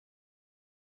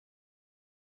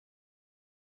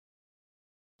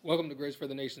Welcome to Grace for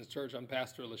the Nations Church. I'm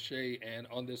Pastor Lachey, and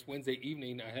on this Wednesday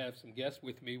evening, I have some guests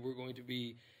with me. We're going to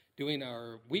be doing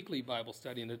our weekly Bible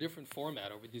study in a different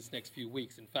format over these next few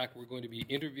weeks. In fact, we're going to be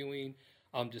interviewing,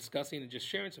 discussing, and just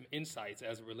sharing some insights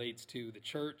as it relates to the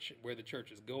church, where the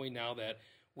church is going now that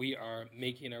we are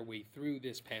making our way through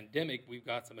this pandemic. We've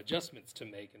got some adjustments to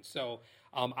make. And so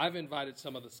I've invited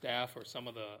some of the staff or some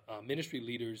of the ministry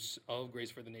leaders of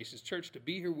Grace for the Nations Church to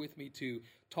be here with me to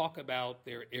talk about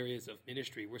their areas of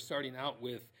ministry. We're starting out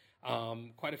with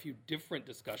quite a few different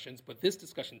discussions, but this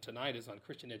discussion tonight is on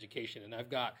Christian education. And I've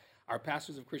got our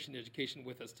pastors of Christian education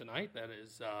with us tonight. That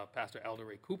is Pastor Elder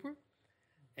Ray Cooper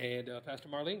and Pastor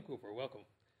Marlene Cooper. Welcome.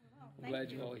 I'm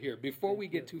glad you're all here. Before we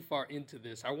get too far into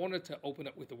this, I wanted to open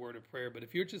up with a word of prayer, but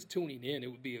if you're just tuning in, it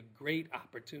would be a great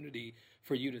opportunity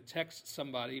for you to text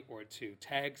somebody or to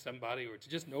tag somebody or to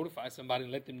just notify somebody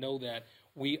and let them know that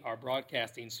we are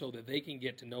broadcasting so that they can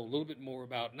get to know a little bit more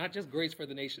about not just Grace for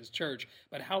the Nations Church,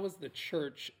 but how is the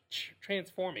church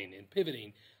transforming and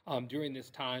pivoting during this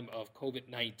time of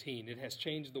COVID-19. It has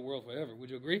changed the world forever. Would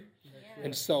you agree? Yes.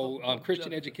 And so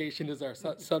Christian education is our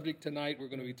subject tonight. We're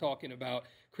going to be talking about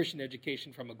Christian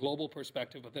education from a global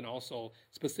perspective, but then also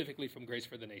specifically from Grace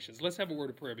for the Nations. Let's have a word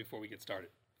of prayer before we get started.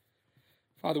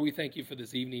 Father, we thank you for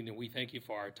this evening, and we thank you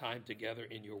for our time together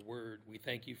in your word. We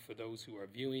thank you for those who are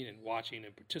viewing and watching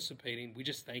and participating. We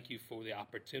just thank you for the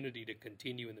opportunity to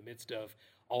continue in the midst of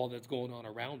all that's going on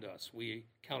around us. We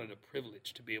count it a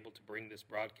privilege to be able to bring this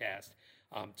broadcast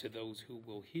to those who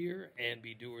will hear and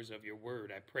be doers of your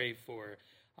word. I pray for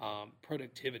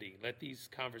productivity. Let these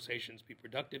conversations be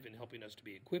productive in helping us to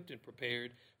be equipped and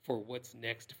prepared for what's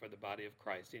next for the body of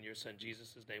Christ. In your son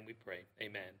Jesus' name we pray.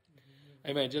 Amen.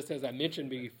 Amen. Just as I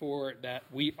mentioned before, that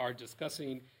we are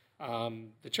discussing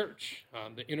the church,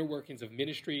 the inner workings of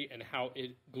ministry and how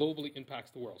it globally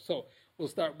impacts the world. So we'll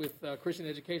start with Christian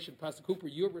education. Pastor Cooper,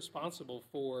 you're responsible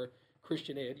for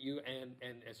Christian ed, you and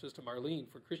Sister Marlene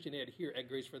for Christian ed here at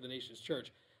Grace for the Nations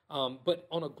Church. But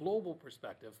on a global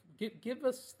perspective, give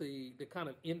us the kind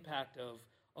of impact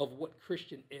of what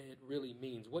Christian ed really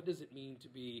means. What does it mean to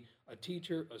be a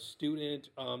teacher, a student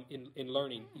in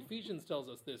learning? Ephesians tells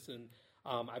us this in,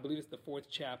 I believe it's the 4th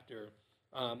chapter.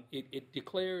 It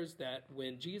declares that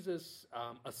when Jesus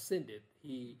ascended,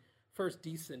 he first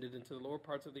descended into the lower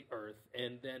parts of the earth,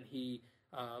 and then he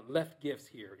left gifts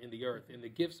here in the earth. And the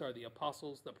gifts are the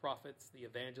apostles, the prophets, the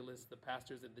evangelists, the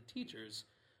pastors, and the teachers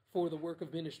for the work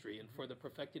of ministry and for the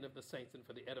perfecting of the saints and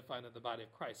for the edifying of the body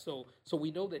of Christ. So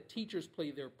we know that teachers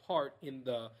play their part in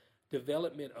the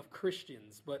development of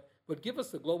Christians, but give us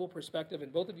the global perspective,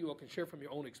 and both of you all can share from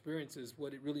your own experiences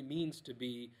what it really means to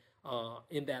be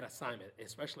in that assignment,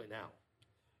 especially now.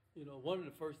 You know, one of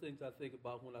the first things I think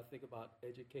about when I think about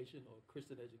education or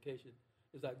Christian education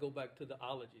is I go back to the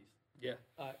ologies. Yeah.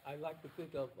 I like to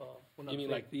think of when you mean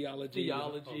like theology?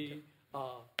 Theology,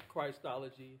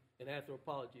 Christology, and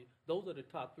anthropology. Those are the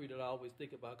top three that I always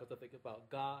think about because I think about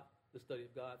God, the study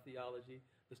of God, theology,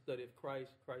 the study of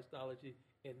Christ, Christology,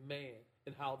 and man,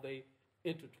 and how they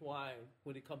intertwine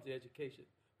when it comes to education.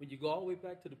 When you go all the way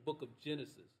back to the book of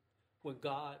Genesis, when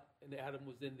God and Adam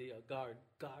was in the garden,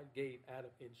 God gave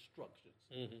Adam instructions.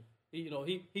 Mm-hmm.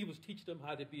 He was teaching them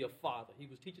how to be a father. He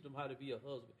was teaching them how to be a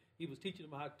husband. He was teaching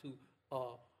them how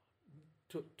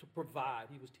to provide.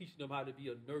 He was teaching them how to be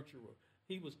a nurturer.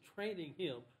 He was training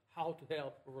him how to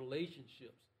have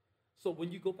relationships. So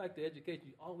when you go back to education,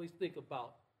 you always think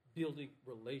about building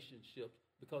relationships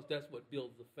because that's what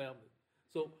builds a family.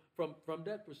 So from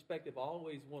that perspective, I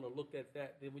always want to look at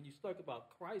that. Then when you talk about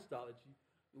Christology,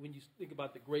 when you think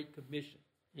about the Great Commission,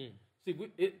 see,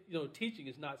 teaching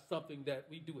is not something that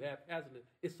we do haphazardly.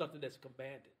 It's something that's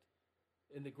commanded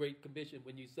in the Great Commission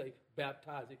when you say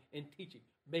baptizing and teaching,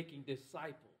 making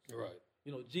disciples. Right.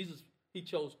 Jesus, he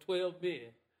chose 12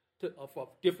 men from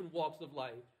different walks of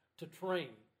life to train,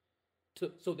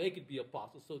 so they could be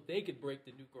apostles, so they could break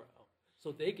the new ground,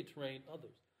 so they could train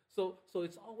others. So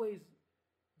it's always,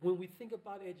 when we think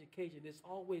about education, it's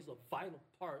always a vital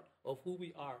part of who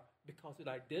we are because it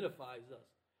identifies us.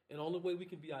 And the only way we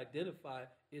can be identified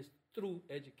is through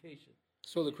education.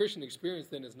 So the Christian experience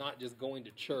then is not just going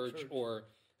to church or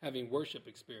having worship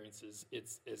experiences.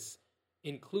 It's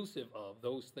inclusive of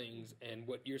those things. And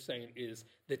what you're saying is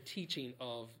the teaching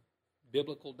of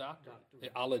biblical doctrine,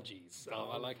 theologies.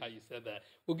 I like how you said that.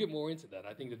 We'll get more into that.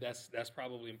 I think that's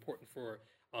probably important for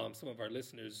some of our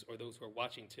listeners or those who are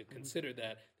watching to consider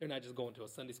that they're not just going to a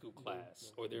Sunday school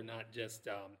class or they're not just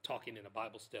talking in a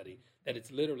Bible study, that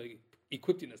it's literally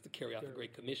equipping us to carry out the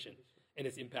Great Commission and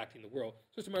it's impacting the world.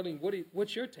 Sister Marlene,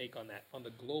 what's your take on that, on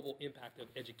the global impact of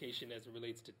education as it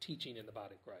relates to teaching in the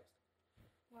body of Christ?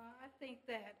 Well, I think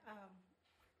that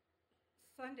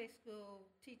Sunday school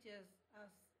teaches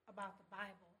us about the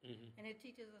Bible, Mm-hmm. and it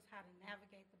teaches us how to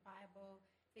navigate the Bible.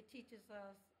 It teaches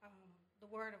us the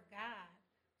Word of God.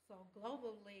 So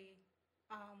globally,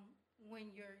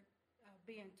 when you're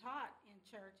being taught in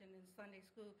church and in Sunday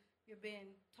school, you're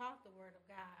being taught the Word of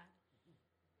God.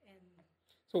 And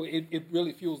So it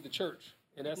really fuels the church,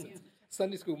 in essence. Yeah.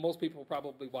 Sunday school, most people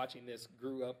probably watching this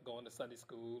grew up going to Sunday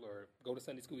school or go to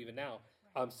Sunday school even now.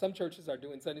 Right. Some churches are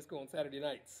doing Sunday school on Saturday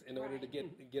nights in order to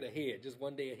Right. get ahead, just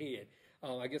one day ahead.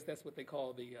 I guess that's what they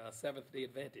call the seventh-day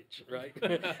advantage, right?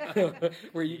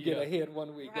 Where you get Yeah. ahead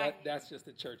one week. Right. That's just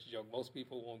a church joke. Most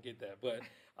people won't get that. But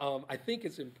I think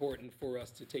it's important for us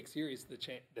to take serious the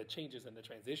changes and the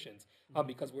transitions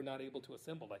because we're not able to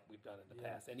assemble like we've done in the Yeah.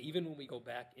 past. And even when we go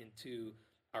back into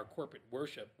our corporate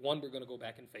worship, one, we're going to go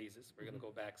back in phases. We're going to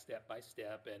go back step by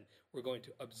step, and we're going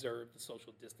to observe the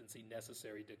social distancing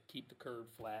necessary to keep the curve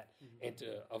flat and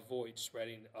to avoid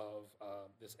spreading of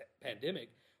this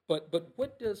pandemic. But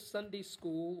what does Sunday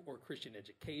school or Christian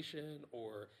education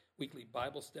or weekly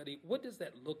Bible study, what does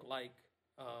that look like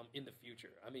in the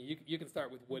future? I mean, you can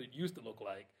start with what it used to look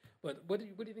like, but what do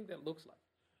you think that looks like?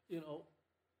 You know,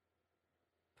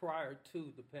 prior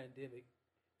to the pandemic,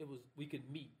 we could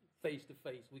meet face to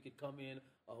face. We could come in.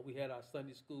 We had our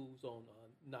Sunday schools on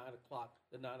 9 o'clock,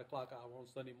 the 9 o'clock hour on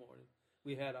Sunday morning.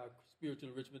 We had our spiritual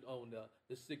enrichment on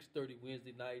the 6:30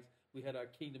 Wednesday nights. We had our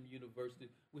Kingdom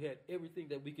University. We had everything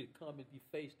that we could come and be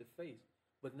face to face.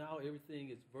 But now everything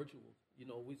is virtual. You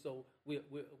know, we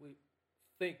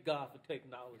thank God for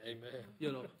technology. Amen.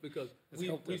 You know, because It's we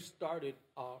helped us. started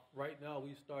right now.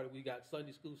 We got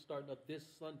Sunday school starting up this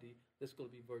Sunday. That's going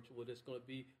to be virtual. That's going to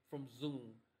be from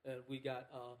Zoom, and we got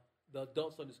the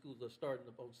adult Sunday schools are starting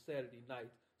up on Saturday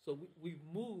nights. So we've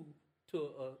moved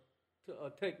to a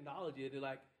technology, and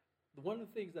like one of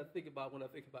the things I think about when I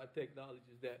think about technology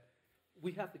is that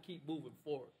we have to keep moving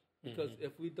forward because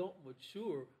if we don't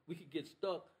mature, we could get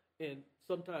stuck. And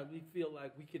sometimes we feel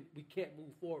like we can't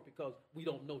move forward because we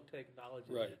don't know technology.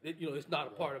 Right. It's not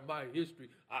a part of my history.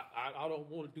 I don't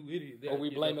want to do any of that. Or we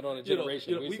blame it on a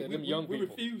generation. We say them young we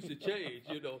people. refuse to change.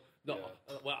 No.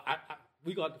 Yeah.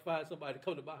 We got to find somebody to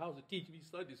come to my house and teach me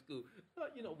Sunday school.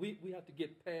 We have to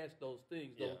get past those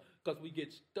things though, because we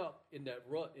get stuck in that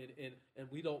rut and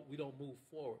we don't move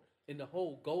forward. And the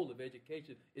whole goal of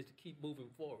education is to keep moving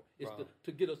forward. It's Wow.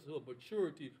 to get us to a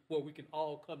maturity where we can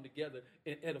all come together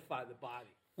and edify the body.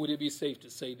 Would it be safe to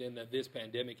say then that this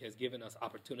pandemic has given us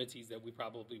opportunities that we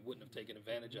probably wouldn't have taken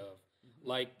advantage of,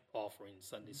 like offering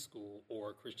Sunday school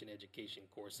or Christian education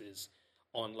courses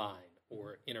online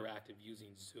or interactive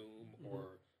using Zoom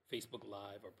or Facebook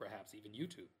Live or perhaps even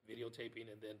YouTube,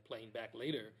 videotaping and then playing back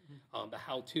later the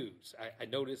how-tos? I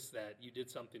noticed that you did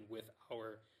something with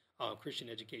our Christian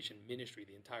education ministry.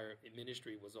 The entire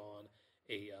ministry was on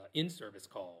a in-service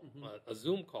call, a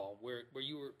Zoom call, where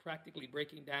you were practically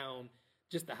breaking down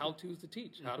just the how-tos to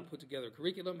teach, how to put together a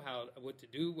curriculum, what to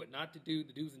do, what not to do,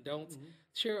 the do's and don'ts.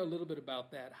 Share a little bit about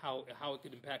that, how it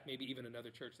could impact maybe even another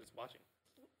church that's watching.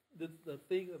 The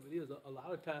thing of it is, a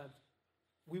lot of times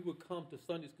we would come to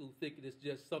Sunday school thinking it's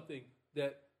just something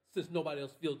that since nobody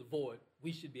else feels the void,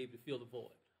 we should be able to fill the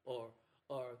void, or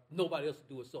nobody else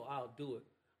will do it, so I'll do it.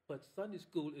 But Sunday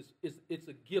school it's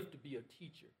a gift to be a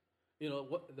teacher.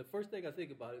 The first thing I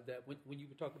think about is that when you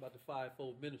were talking about the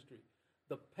fivefold ministry,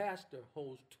 the pastor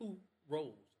holds two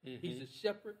roles. He's the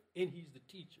shepherd and he's the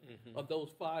teacher of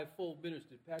those fivefold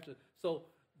ministry. Pastor. So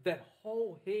that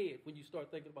whole head, when you start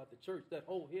thinking about the church, that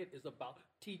whole head is about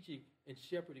teaching and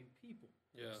shepherding people.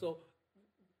 Yeah. So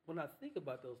when I think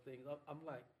about those things, I'm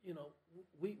like,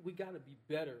 we got to be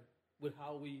better with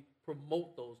how we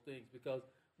promote those things, because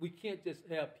we can't just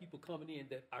have people coming in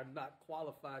that are not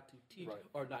qualified to teach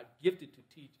or not gifted to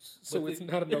teach. So it's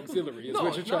not an auxiliary, is No,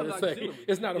 what you're it's trying not to an say. auxiliary.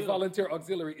 It's not a volunteer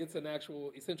auxiliary. It's an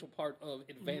actual essential part of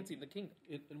advancing the kingdom.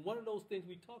 And one of those things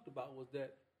we talked about was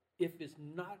that if it's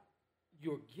not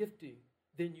your gifting,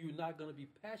 then you're not going to be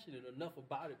passionate enough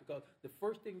about it, because the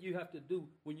first thing you have to do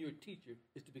when you're a teacher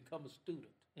is to become a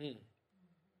student.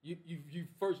 You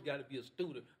first got to be a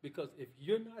student, because if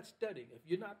you're not studying, if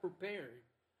you're not preparing,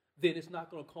 then it's not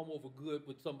going to come over good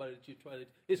with somebody that you're trying to.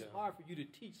 It's hard for you to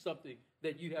teach something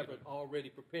that you haven't already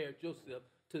prepared yourself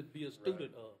to be a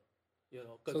student of.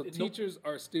 So teachers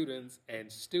are students,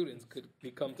 and students could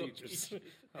become teachers.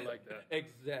 I like that.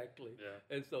 Exactly.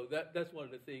 Yeah. And so that's one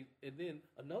of the things. And then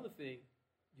another thing,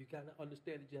 you got to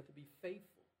understand that you have to be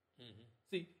faithful.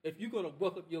 See, if you're going to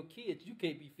welcome your kids, you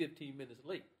can't be 15 minutes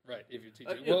late. Right, if you're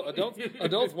teaching. Well,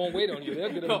 adults won't wait on you.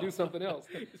 They'll get up and do something else,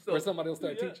 or somebody will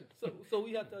start teaching. So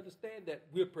we have to understand that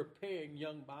we're preparing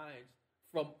young minds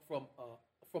from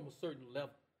a certain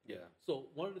level. Yeah. So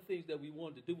one of the things that we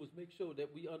wanted to do was make sure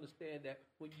that we understand that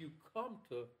when you come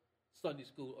to Sunday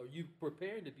school or you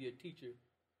preparing to be a teacher,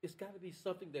 it's got to be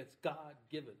something that's God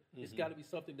given. It's got to be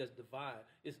something that's divine.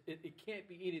 It can't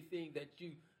be anything that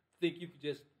you think you could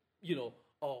just,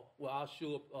 oh, well, I'll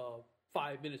show up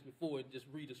 5 minutes before and just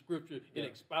read the scripture and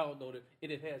expound on it,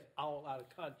 and it has all out of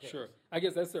context. Sure. I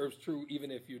guess that serves true even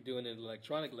if you're doing an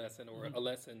electronic lesson or a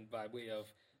lesson by way of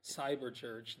cyber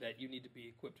church, that you need to be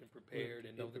equipped and prepared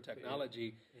and know the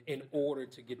technology in order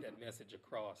to get that message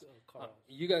across.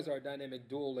 You guys are a dynamic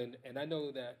duel, and I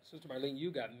know that, Sister Marlene, you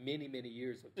got many, many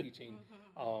years of teaching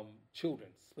children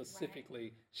specifically.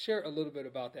 Right. Share a little bit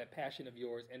about that passion of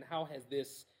yours, and how has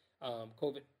this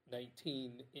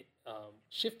COVID-19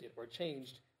 shifted or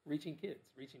changed reaching kids,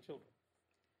 reaching children?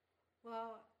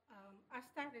 Well, I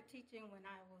started teaching when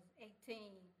I was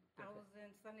 18. I was in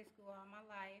Sunday school all my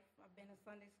life. I've been in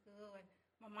Sunday school, and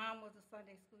my mom was a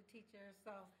Sunday school teacher,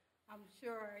 so I'm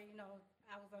sure,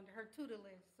 I was under her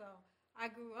tutelage. So I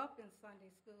grew up in Sunday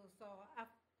school, so I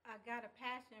got a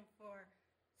passion for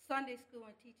Sunday school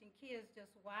and teaching kids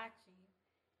just watching.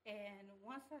 And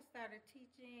once I started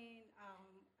teaching,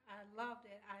 I loved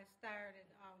it. I started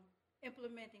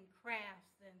implementing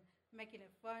crafts and making it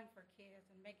fun for kids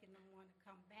and making them want to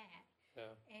come back.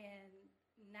 Yeah. And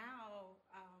now,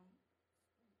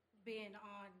 being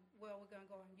on, we're going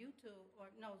to go on YouTube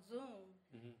Zoom,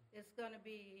 it's going to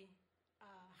be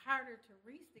harder to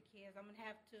reach the kids. I'm going to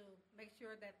have to make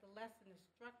sure that the lesson is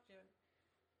structured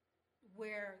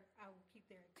where I will keep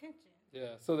their attention.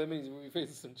 Yeah, so that means we're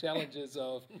facing some challenges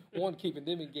of, one, keeping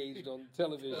them engaged on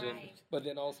television, right. But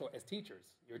then also as teachers.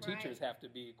 Your teachers have to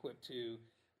be equipped to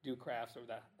do crafts or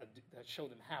that show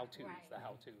them how-tos, the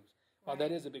how-tos. While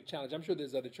that is a big challenge, I'm sure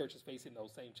there's other churches facing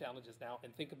those same challenges now.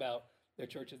 And think about the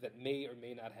churches that may or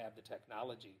may not have the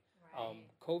technology. Right.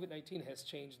 COVID-19 has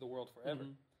changed the world forever.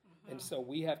 And so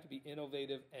we have to be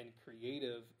innovative and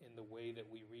creative in the way that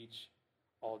we reach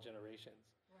all generations.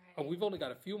 Right. We've only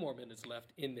got a few more minutes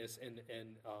left in this. And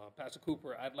Pastor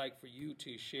Cooper, I'd like for you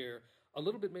to share a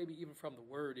little bit, maybe even from the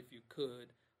Word, if you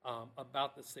could,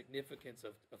 about the significance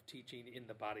of teaching in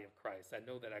the body of Christ. I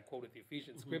know that I quoted the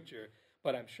Ephesians scripture,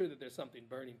 but I'm sure that there's something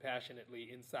burning passionately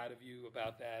inside of you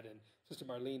about that. And Sister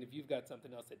Marlene, if you've got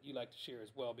something else that you'd like to share as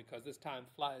well, because this time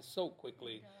flies so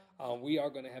quickly. We are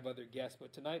going to have other guests,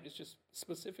 but tonight it's just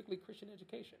specifically Christian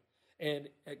education. And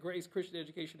at Grace, Christian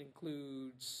education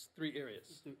includes 3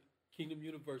 areas. Kingdom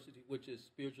University, which is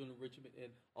spiritual enrichment,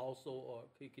 and also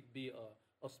it could be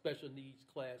a special needs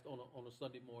class on a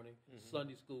Sunday morning,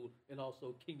 Sunday school, and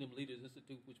also Kingdom Leaders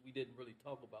Institute, which we didn't really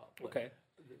talk about. Okay.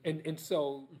 And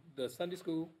so the Sunday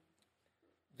school,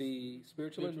 the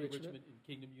spiritual enrichment,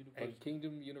 and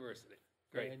Kingdom University.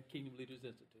 Great. And Kingdom Leaders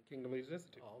Institute. Kingdom Leaders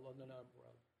Institute. All under our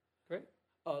umbrella. Great.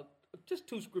 Just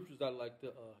 2 scriptures I'd like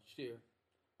to share.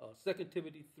 2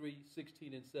 Timothy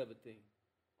 3:16 and 17.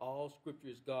 All scripture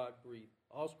is God-breathed.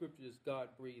 All scripture is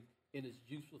God-breathed and is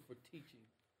useful for teaching,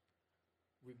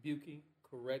 rebuking,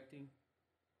 correcting,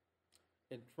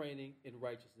 and training in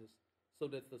righteousness, so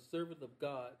that the servant of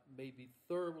God may be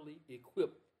thoroughly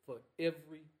equipped for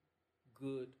every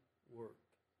good work.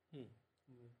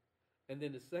 And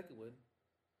then the second one,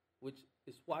 which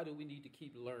is why do we need to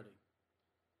keep learning?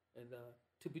 And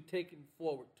to be taken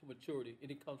forward to maturity.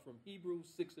 And it comes from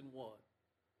Hebrews 6:1.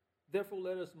 Therefore,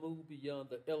 let us move beyond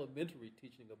the elementary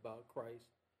teaching about Christ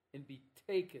and be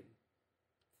taken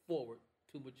forward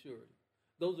to maturity.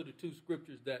 Those are the 2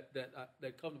 scriptures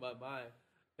that come to my mind.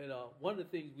 And one of the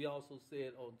things we also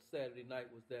said on Saturday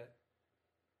night was that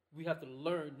we have to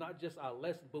learn not just our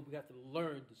lesson, but we have to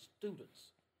learn the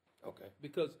students. Okay.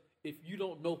 Because if you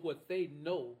don't know what they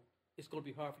know, it's going to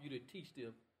be hard for you to teach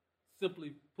them.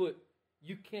 Simply put,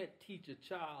 you can't teach a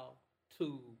child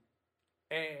to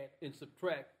add and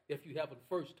subtract if you haven't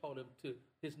first taught him to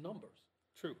his numbers.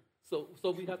 True.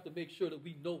 So we have to make sure that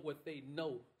we know what they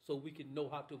know so we can know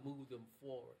how to move them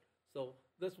forward. So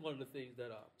that's one of the things that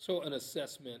So an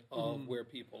assessment of where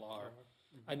people are.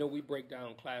 I know we break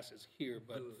down classes here,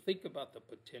 but think about the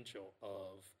potential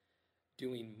of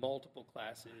doing multiple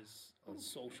classes on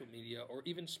social media or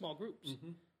even small groups.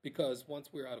 Because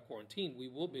once we're out of quarantine, we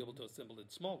will be able to assemble in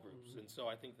small groups. And so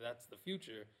I think that's the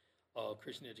future of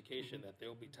Christian education, that there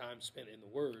will be time spent in the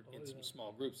Word in some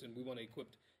small groups, and we want to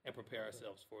equip and prepare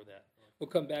ourselves for that. We'll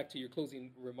come back to your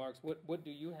closing remarks. What do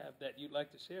you have that you'd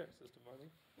like to share, Sister Marlene?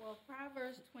 Well,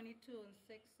 Proverbs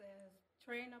 22:6 says,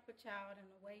 train up a child in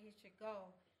the way he should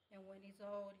go, and when he's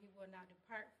old, he will not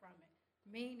depart from it.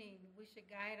 Meaning, we should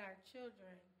guide our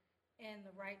children in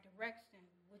the right direction,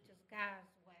 which is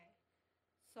God's way.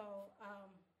 So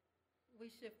we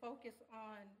should focus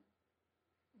on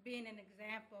being an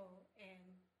example and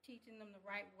teaching them the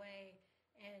right way,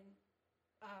 and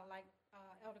like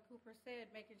Elder Cooper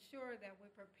said, making sure that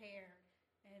we're prepared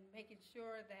and making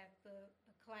sure that the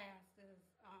class is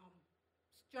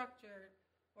structured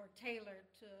or tailored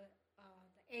to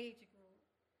the age group.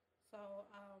 So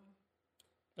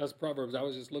That's Proverbs. I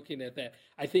was just looking at that.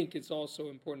 I think it's also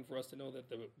important for us to know that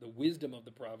the wisdom of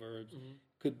the Proverbs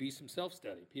could be some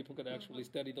self-study. People could actually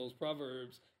study those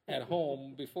Proverbs at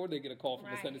home before they get a call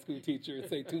from a Sunday school teacher and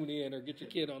say, tune in or get your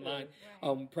kid online.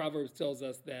 Proverbs tells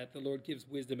us that the Lord gives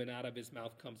wisdom and out of his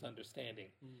mouth comes understanding.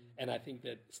 And I think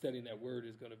that studying that word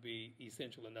is going to be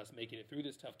essential in us making it through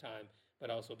this tough time, but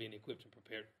also being equipped and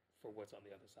prepared for what's on the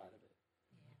other side of it.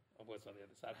 Of what's on the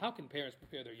other side. How can parents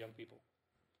prepare their young people?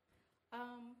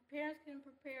 Parents can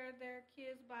prepare their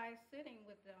kids by sitting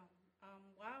with them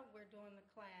while we're doing the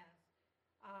class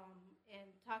and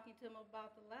talking to them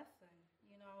about the lesson,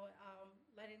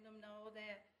 letting them know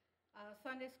that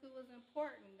Sunday school is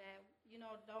important, that,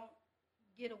 don't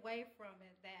get away from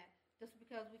it, that just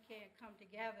because we can't come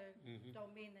together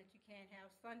don't mean that you can't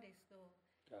have Sunday school.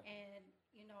 Okay. And,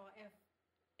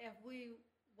 if we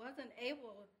wasn't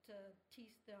able to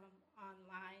teach them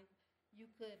online, you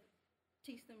could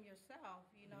teach them yourself.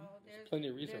 There's plenty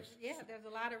of resources. There's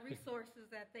a lot of resources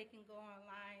that they can go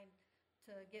online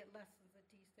to get lessons to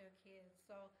teach their kids.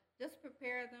 So just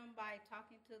prepare them by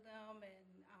talking to them and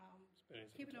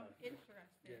keeping them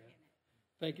interested in it.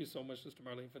 Thank you so much, Sister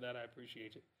Marlene, for that. I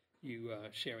appreciate you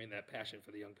sharing that passion for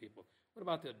the young people. What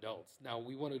about the adults? Now,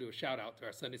 we want to do a shout-out to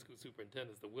our Sunday school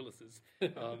superintendents, the Willises,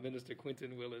 Minister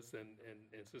Quentin Willis and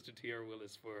Sister Tiara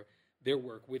Willis for their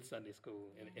work with Sunday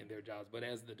school and their jobs. But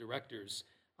as the directors,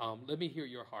 let me hear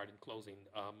your heart in closing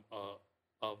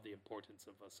of the importance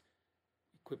of us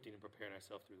equipping and preparing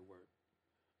ourselves through the Word.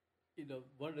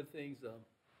 One of the things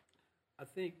I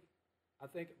think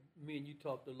me and you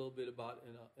talked a little bit about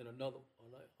in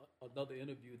another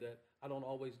interview, that I don't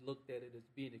always look at it as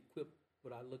being equipped,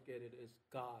 but I look at it as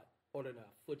God ordering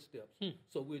our footsteps.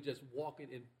 So we're just walking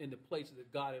in the places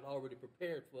that God had already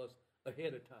prepared for us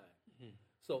ahead of time.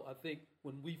 So I think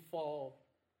when we fall,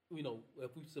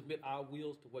 if we submit our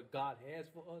wills to what God has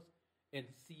for us and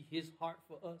see his heart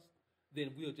for us,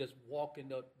 then we'll just walk in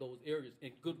those areas,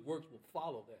 and good works will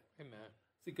follow that. Amen.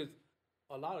 See, because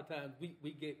a lot of times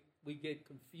we get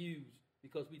confused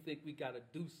because we think we got to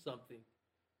do something,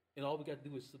 and all we got to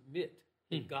do is submit,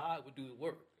 and God will do the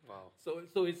work. Wow.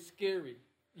 So it's scary,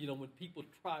 when people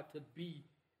try to be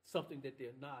something that they're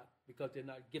not, because they're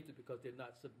not gifted, because they're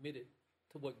not submitted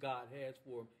to what God has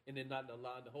for them, and they're not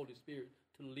allowing the Holy Spirit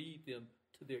to lead them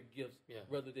to their gifts,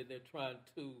 rather than they're trying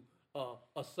to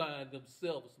assign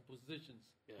themselves some positions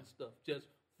and stuff just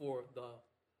for the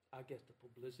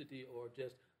publicity, or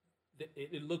just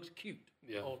it looks cute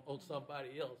on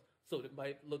somebody else, so it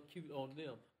might look cute on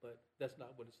them, but that's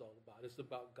not what it's all about. It's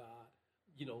about God,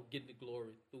 getting the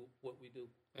glory through what we do.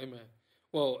 Amen.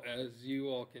 Well, as you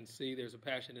all can see, there's a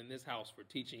passion in this house for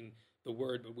teaching the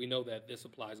Word, but we know that this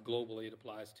applies globally. It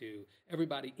applies to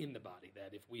everybody in the body,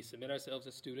 that if we submit ourselves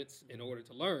as students in order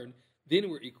to learn, then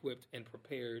we're equipped and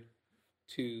prepared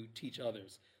to teach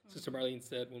others. Sister Marlene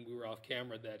said when we were off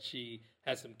camera that she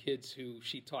had some kids who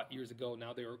she taught years ago.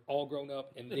 Now they're all grown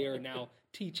up and they are now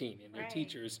teaching, and they're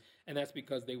teachers, and that's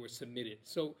because they were submitted.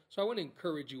 So I want to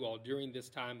encourage you all during this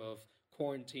time of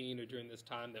quarantine, or during this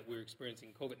time that we're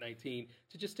experiencing COVID-19,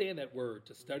 to just stay in that Word,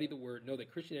 to study the Word, know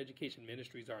that Christian education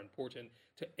ministries are important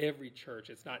to every church.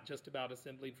 It's not just about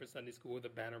assembling for Sunday school, the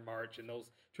banner march, and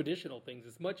those traditional things,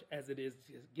 as much as it is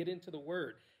to get into the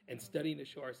Word and studying to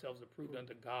show ourselves approved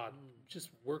unto God,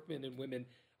 just workmen and women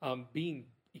being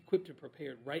equipped and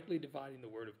prepared, rightly dividing the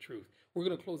word of truth. We're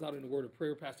going to close out in a word of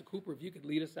prayer. Pastor Cooper, if you could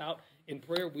lead us out in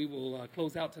prayer, we will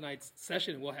close out tonight's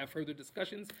session, and we'll have further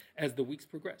discussions as the weeks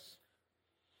progress.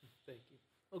 Thank you.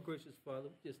 Oh, gracious Father,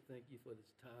 we just thank you for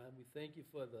this time. We thank you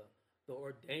for the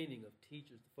ordaining of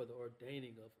teachers, for the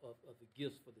ordaining of the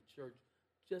gifts for the church,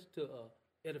 just to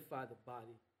edify the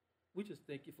body. We just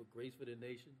thank you for Grace for the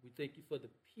Nation. We thank you for the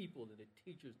people and the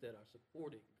teachers that are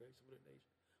supporting Grace for the Nation.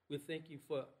 We thank you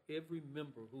for every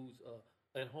member who's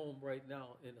at home right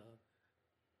now and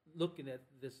looking at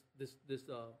this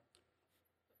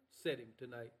setting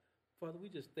tonight. Father, we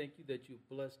just thank you that you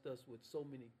blessed us with so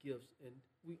many gifts, and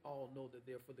we all know that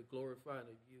they're for the glorifying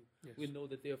of you. Yes. We know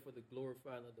that they're for the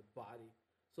glorifying of the body.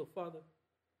 So, Father,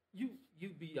 you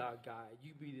be our guide.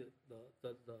 You be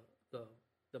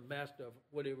the master of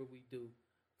whatever we do.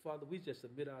 Father, we just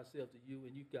submit ourselves to you,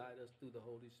 and you guide us through the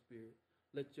Holy Spirit.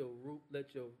 Let your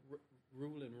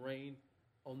rule and reign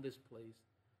on this place.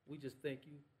 We just thank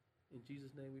you. In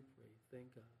Jesus' name we pray.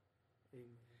 Thank God.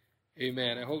 Amen.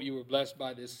 Amen. I hope you were blessed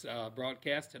by this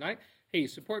broadcast tonight. Hey,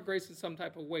 support Grace in some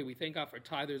type of way. We thank God for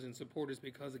tithers and supporters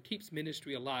because it keeps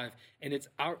ministry alive, and it's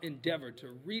our endeavor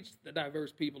to reach the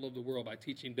diverse people of the world by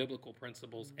teaching biblical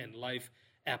principles and life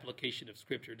application of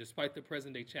Scripture. Despite the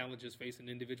present-day challenges facing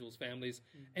individuals, families,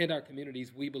 and our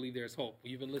communities, we believe there's hope.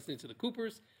 You've been listening to the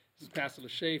Coopers. This is Pastor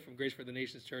Lachey from Grace for the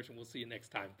Nations Church, and we'll see you next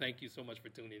time. Thank you so much for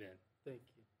tuning in. Thank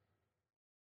you.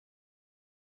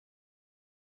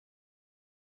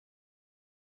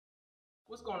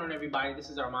 What's going on, everybody? This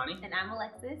is Armani. And I'm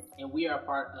Alexis. And we are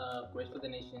part of Grace for the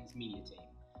Nations media team.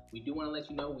 We do want to let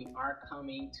you know we are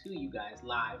coming to you guys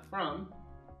live from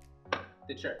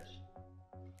the church.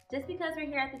 Just because we're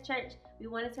here at the church, we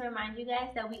wanted to remind you guys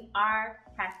that we are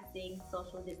practicing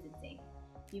social distancing.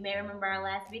 You may remember our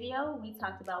last video, we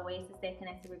talked about ways to stay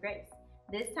connected with Grace.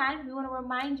 This time, we want to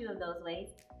remind you of those ways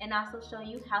and also show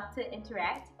you how to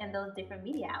interact in those different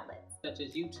media outlets. Such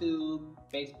as YouTube,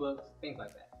 Facebook, things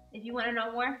like that. If you want to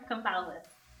know more, come follow us.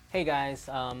 Hey guys,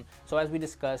 so as we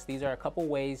discussed, these are a couple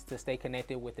ways to stay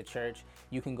connected with the church.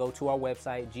 You can go to our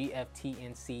website,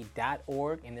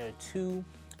 gftnc.org, and there are two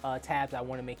tabs I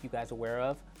want to make you guys aware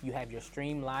of. You have your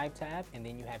Stream Live tab, and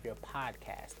then you have your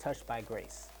podcast, Touched by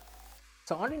Grace.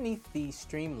 So underneath the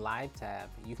Stream Live tab,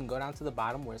 you can go down to the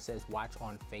bottom where it says Watch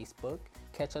on Facebook.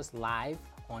 Catch us live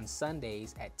on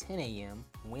Sundays at 10 a.m.,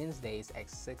 Wednesdays at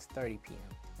 6:30 p.m.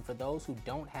 And for those who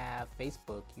don't have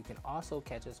Facebook, you can also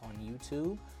catch us on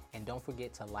YouTube, and don't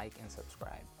forget to like and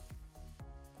subscribe.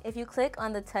 If you click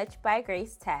on the Touch by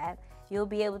Grace tab, you'll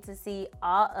be able to see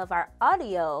all of our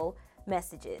audio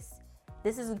messages.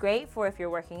 This is great for if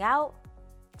you're working out,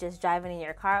 just driving in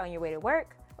your car on your way to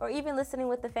work, or even listening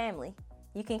with the family.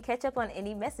 You can catch up on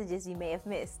any messages you may have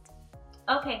missed.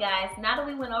 Okay guys, now that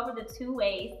we went over the 2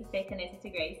 ways to stay connected to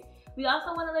Grace, we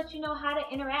also want to let you know how to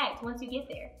interact once you get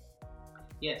there.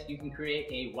 Yes, you can create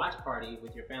a watch party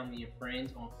with your family and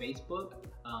friends on Facebook,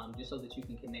 just so that you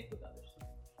can connect with others.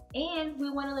 And we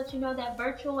want to let you know that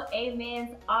virtual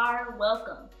amens are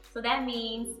welcome. So that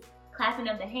means clapping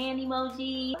of the hand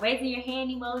emoji, raising your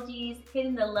hand emojis,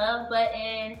 hitting the love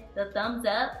button, the thumbs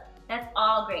up. That's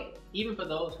all great. Even for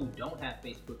those who don't have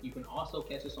Facebook, you can also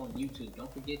catch us on YouTube.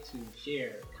 Don't forget to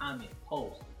share, comment,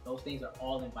 post. Those things are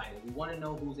all invited. We want to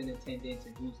know who's in attendance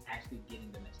and who's actually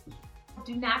getting the message.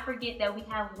 Do not forget that we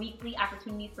have weekly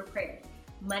opportunities for prayer.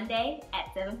 Monday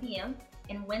at 7 p.m.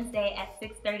 and Wednesday at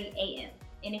 6:30 a.m.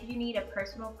 And if you need a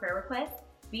personal prayer request,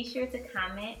 be sure to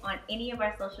comment on any of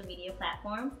our social media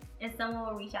platforms and someone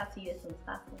will reach out to you as soon as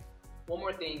possible. One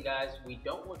more thing, guys, we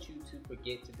don't want you to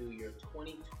forget to do your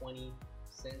 2020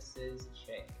 census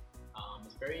check.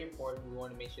 It's very important. We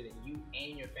want to make sure that you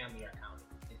and your family are counted.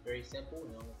 It's very simple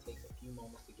and it only takes a few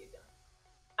moments to get done.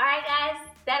 Alright guys,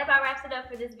 that about wraps it up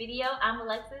for this video. I'm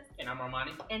Alexis. And I'm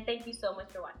Armani. And thank you so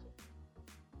much for watching.